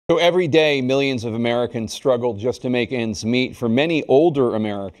So every day, millions of Americans struggle just to make ends meet. For many older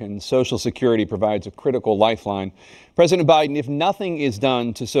Americans, Social Security provides a critical lifeline. President Biden, if nothing is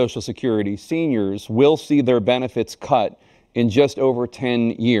done to Social Security, seniors will see their benefits cut in just over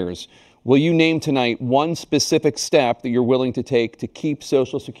 10 years. Will you name tonight one specific step that you're willing to take to keep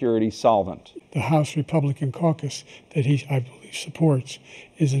Social Security solvent? The House Republican caucus that he, I believe, supports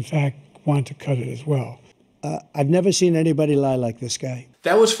is in fact want to cut it as well. I've never seen anybody lie like this guy.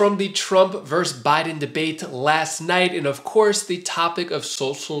 That was from the Trump versus Biden debate last night. And of course, the topic of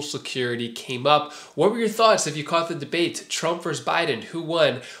Social Security came up. What were your thoughts if you caught the debate? Trump versus Biden, who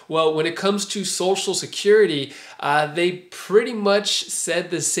won? Well, when it comes to Social Security, they pretty much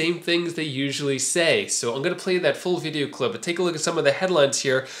said the same things they usually say. So I'm going to play that full video clip, but take a look at some of the headlines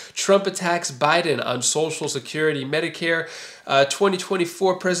here. Trump attacks Biden on Social Security, Medicare.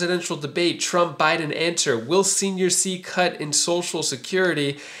 2024 presidential debate, Trump Biden answer, will seniors see cut in Social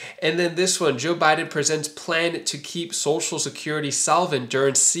Security? And then this one, Joe Biden presents plan to keep Social Security solvent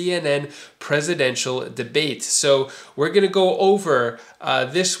during CNN presidential debate. So we're going to go over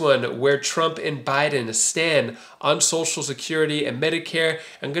this one where Trump and Biden stand on Social Security and Medicare.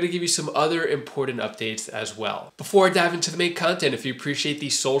 I'm going to give you some other important updates as well. Before I dive into the main content, if you appreciate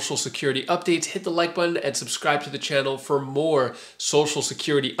these Social Security updates, hit the like button and subscribe to the channel for more Social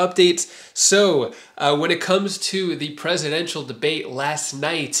Security updates. So when it comes to the presidential debate last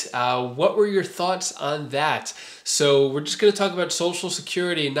night, what were your thoughts on that? So we're just going to talk about Social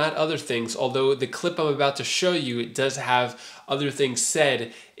Security, not other things, although the clip I'm about to show you, it does have other things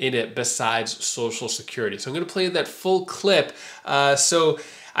said in it besides Social Security. So I'm going to play that full clip. So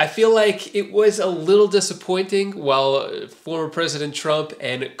I feel like it was a little disappointing while former President Trump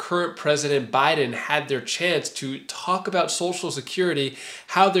and current President Biden had their chance to talk about Social Security,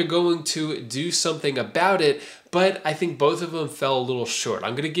 how they're going to do something about it. But I think both of them fell a little short.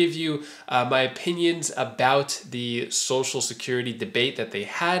 I'm going to give you my opinions about the Social Security debate that they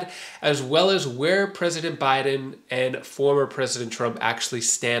had, as well as where President Biden and former President Trump actually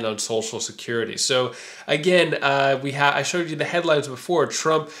stand on Social Security. So again, I showed you the headlines before.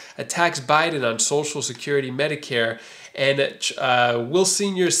 Trump attacks Biden on Social Security, Medicare, and will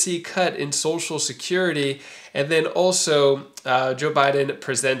seniors see cut in Social Security? And then also, Joe Biden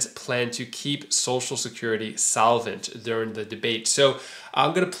presents plan to keep Social Security solvent during the debate. So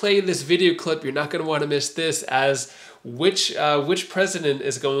I'm going to play this video clip. You're not going to want to miss this, as which president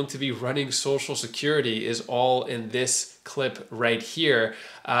is going to be running Social Security is all in this clip right here.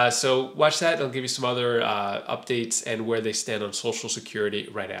 So watch that, and I'll give you some other updates and where they stand on Social Security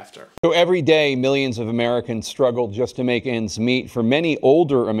right after. So every day, millions of Americans struggle just to make ends meet. For many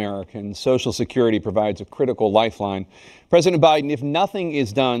older Americans, Social Security provides a critical lifeline. President Biden, if nothing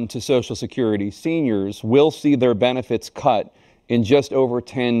is done to Social Security, seniors will see their benefits cut in just over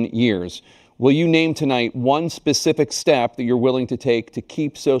 10 years. Will you name tonight one specific step that you're willing to take to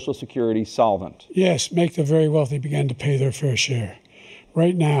keep Social Security solvent? Yes, make the very wealthy begin to pay their fair share.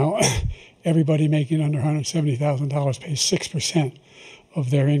 Right now, everybody making under $170,000 pays 6% of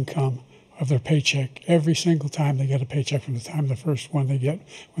their income, of their paycheck, every single time they get a paycheck, from the time the first one they get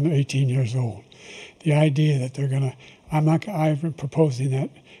when they're 18 years old. The idea that they're going to, I'm proposing that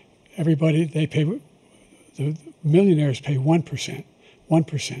everybody, the millionaires pay 1%.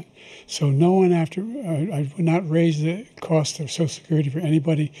 1%. So no one I would not raise the cost of Social Security for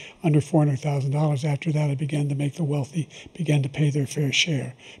anybody under $400,000. After that, I began to make the wealthy begin to pay their fair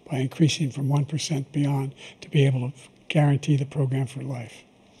share by increasing from 1% beyond to be able to guarantee the program for life.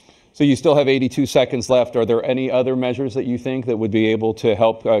 So you still have 82 seconds left. Are there any other measures that you think that would be able to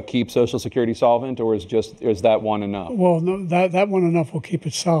help keep Social Security solvent, or is that one enough? Well, no, that one enough will keep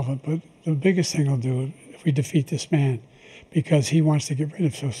it solvent, but the biggest thing I'll do if we defeat this man, because he wants to get rid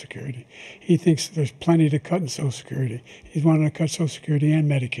of Social Security. He thinks there's plenty to cut in Social Security. He's wanting to cut Social Security and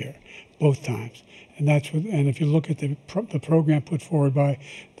Medicare, both times. And and if you look at the program put forward by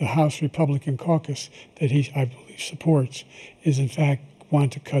the House Republican caucus that he, I believe, supports, is in fact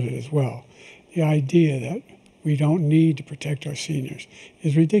want to cut it as well. The idea that we don't need to protect our seniors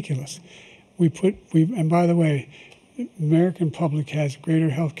is ridiculous. And by the way, the American public has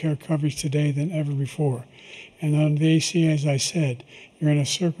greater health care coverage today than ever before. And on the ACA, as I said, you're in a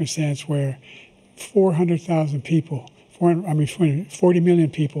circumstance where 400,000 people, 40 million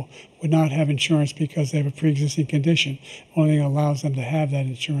people would not have insurance because they have a pre-existing condition. The only thing that allows them to have that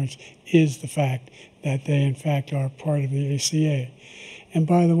insurance is the fact that they, in fact, are part of the ACA. And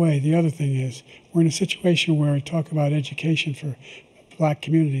by the way, the other thing is, we're in a situation where we talk about education for black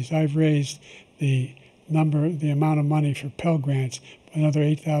communities. I've raised the amount of money for Pell Grants another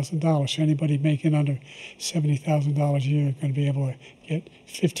 $8,000. So anybody making under $70,000 a year is going to be able to get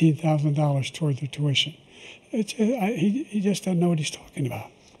 $15,000 toward their tuition. He just doesn't know what he's talking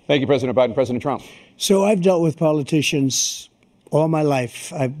about. Thank you, President Biden. President Trump. So I've dealt with politicians all my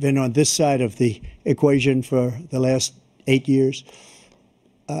life. I've been on this side of the equation for the last 8 years.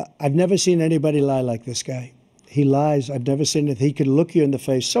 I've never seen anybody lie like this guy. He lies. I've never seen it. He could look you in the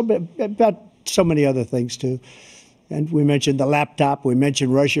face. About so many other things, too. And we mentioned the laptop. We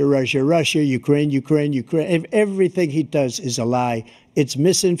mentioned Russia, Russia, Russia, Ukraine, Ukraine, Ukraine. Everything he does is a lie. It's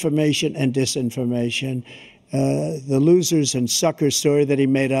misinformation and disinformation. The losers and suckers story that he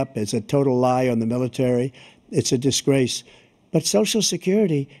made up is a total lie on the military. It's a disgrace. But Social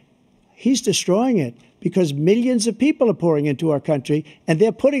Security, he's destroying it because millions of people are pouring into our country, and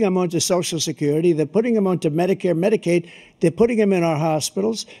they're putting them onto Social Security. They're putting them onto Medicare, Medicaid. They're putting them in our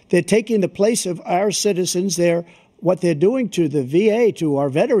hospitals. They're taking the place of our citizens. What they're doing to the VA, to our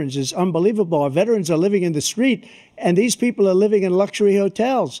veterans, is unbelievable. Our veterans are living in the street, and these people are living in luxury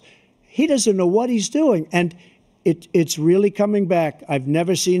hotels. He doesn't know what he's doing, and it's really coming back. I've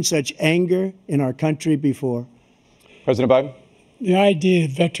never seen such anger in our country before. President Biden. The idea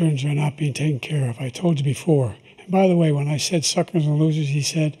that veterans are not being taken care of, I told you before. And by the way, when I said suckers and losers,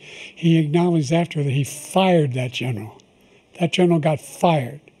 he acknowledged after that he fired that general. That general got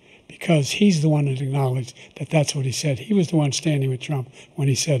fired because he's the one that acknowledged that that's what he said. He was the one standing with Trump when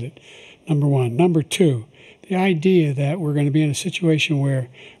he said it, number one. Number two, the idea that we're going to be in a situation where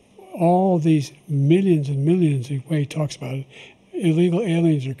all these millions and millions, the way he talks about it, illegal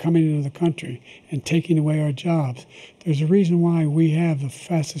aliens are coming into the country and taking away our jobs. There's a reason why we have the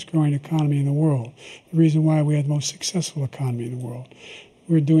fastest growing economy in the world, the reason why we have the most successful economy in the world.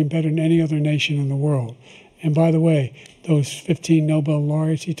 We're doing better than any other nation in the world. And by the way, those 15 Nobel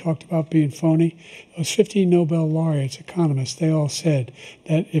laureates he talked about being phony, those 15 Nobel laureates, economists, they all said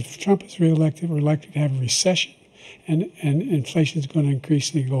that if Trump is reelected, we're likely to have a recession and inflation is going to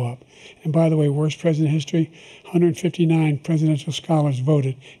increasingly go up. And by the way, worst president in history, 159 presidential scholars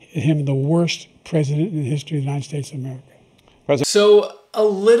voted him the worst president in the history of the United States of America. So a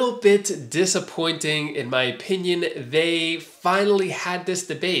little bit disappointing, in my opinion. They finally had this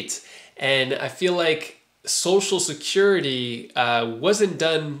debate, and I feel like Social Security wasn't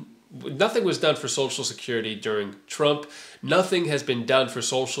done. Nothing was done for Social Security during Trump. Nothing has been done for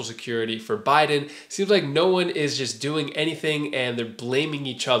Social Security for Biden. Seems like no one is just doing anything, and they're blaming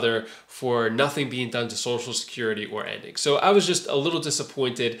each other for nothing being done to Social Security or ending. So I was just a little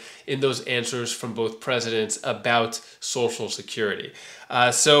disappointed in those answers from both presidents about Social Security.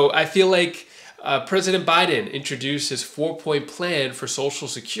 So I feel like President Biden introduced his 4-point plan for Social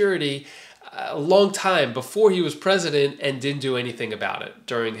Security a long time before he was president and didn't do anything about it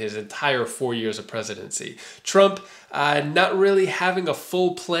during his entire 4 years of presidency. Trump not really having a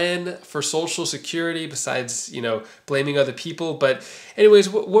full plan for Social Security besides, blaming other people. But anyways,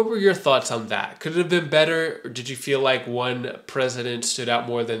 what were your thoughts on that? Could it have been better? Or did you feel like one president stood out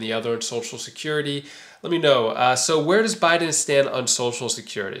more than the other in Social Security? Let me know. So where does Biden stand on Social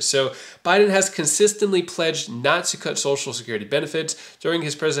Security? So Biden has consistently pledged not to cut Social Security benefits. During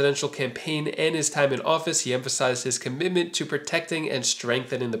his presidential campaign and his time in office, he emphasized his commitment to protecting and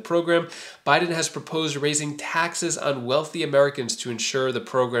strengthening the program. Biden has proposed raising taxes on wealthy Americans to ensure the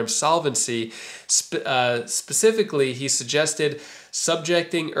program's solvency. Specifically, he suggested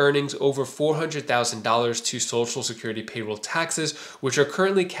subjecting earnings over $400,000 to Social Security payroll taxes, which are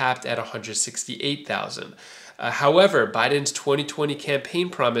currently capped at $168,000. However, Biden's 2020 campaign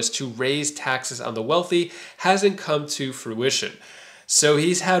promise to raise taxes on the wealthy hasn't come to fruition. So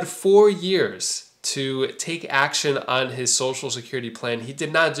he's had 4 years to take action on his Social Security plan. He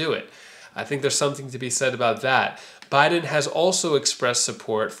did not do it. I think there's something to be said about that. Biden has also expressed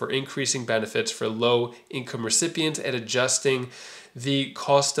support for increasing benefits for low-income recipients and adjusting the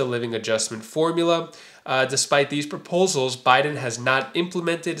cost of living adjustment formula. Despite these proposals, Biden has not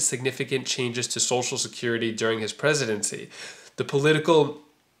implemented significant changes to Social Security during his presidency. The political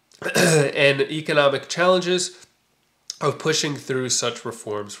and economic challenges of pushing through such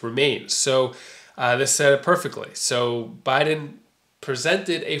reforms remain. So this said it perfectly. So Biden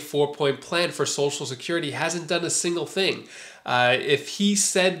presented a 4-point plan for Social Security, hasn't done a single thing. If he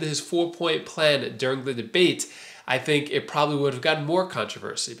said his 4-point plan during the debate, I think it probably would have gotten more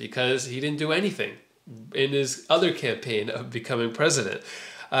controversy because he didn't do anything in his other campaign of becoming president.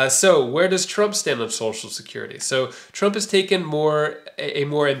 So where does Trump stand on Social Security? So Trump has taken a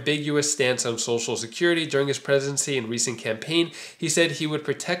more ambiguous stance on Social Security during his presidency and recent campaign. He said he would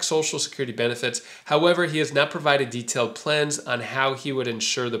protect Social Security benefits. However, he has not provided detailed plans on how he would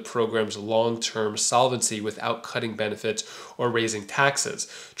ensure the program's long-term solvency without cutting benefits or raising taxes.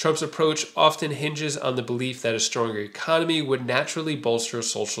 Trump's approach often hinges on the belief that a stronger economy would naturally bolster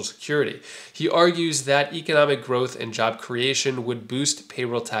Social Security. He argues that economic growth and job creation would boost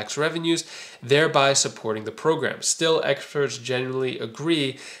payroll tax revenues, thereby supporting the program. Still, experts generally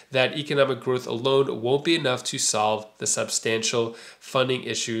agree that economic growth alone won't be enough to solve the substantial funding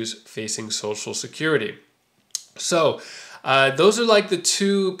issues facing Social Security. So, those are like the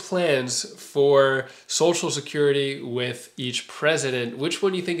two plans for Social Security with each president. Which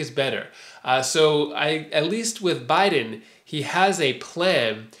one do you think is better? At least with Biden, he has a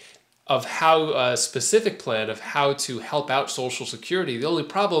plan of a specific plan of how to help out Social Security. The only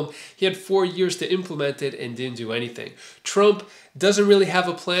problem, he had 4 years to implement it and didn't do anything. Trump doesn't really have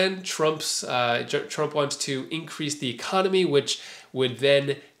a plan. Trump wants to increase the economy, which would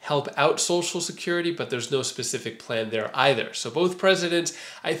then help out Social Security, but there's no specific plan there either. So both presidents,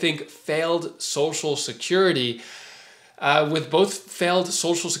 I think, failed Social Security. With both failed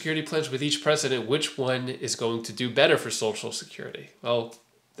Social Security plans with each president, which one is going to do better for Social Security? Well,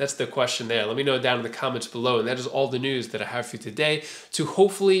 that's the question there. Let me know down in the comments below. And that is all the news that I have for you today. To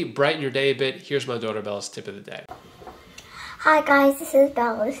hopefully brighten your day a bit, here's my daughter Bella's tip of the day. Hi guys, this is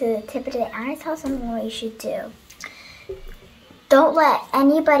Bella. This is the tip of the day. I'm going to tell something what you should do. Don't let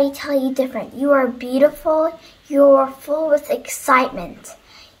anybody tell you different. You are beautiful. You are full with excitement.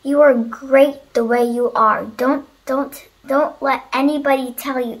 You are great the way you are. Don't let anybody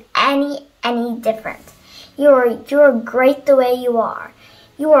tell you any different. You are great the way you are.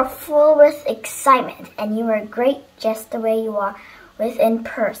 You are full with excitement, and you are great just the way you are within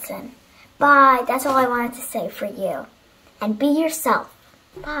person. Bye. That's all I wanted to say for you. And be yourself.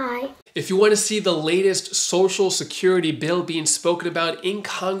 Bye. If you want to see the latest Social Security bill being spoken about in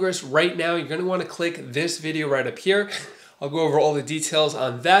Congress right now, you're going to want to click this video right up here. I'll go over all the details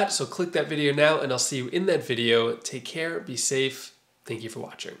on that, so click that video now, and I'll see you in that video. Take care, be safe. Thank you for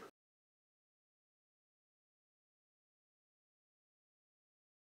watching.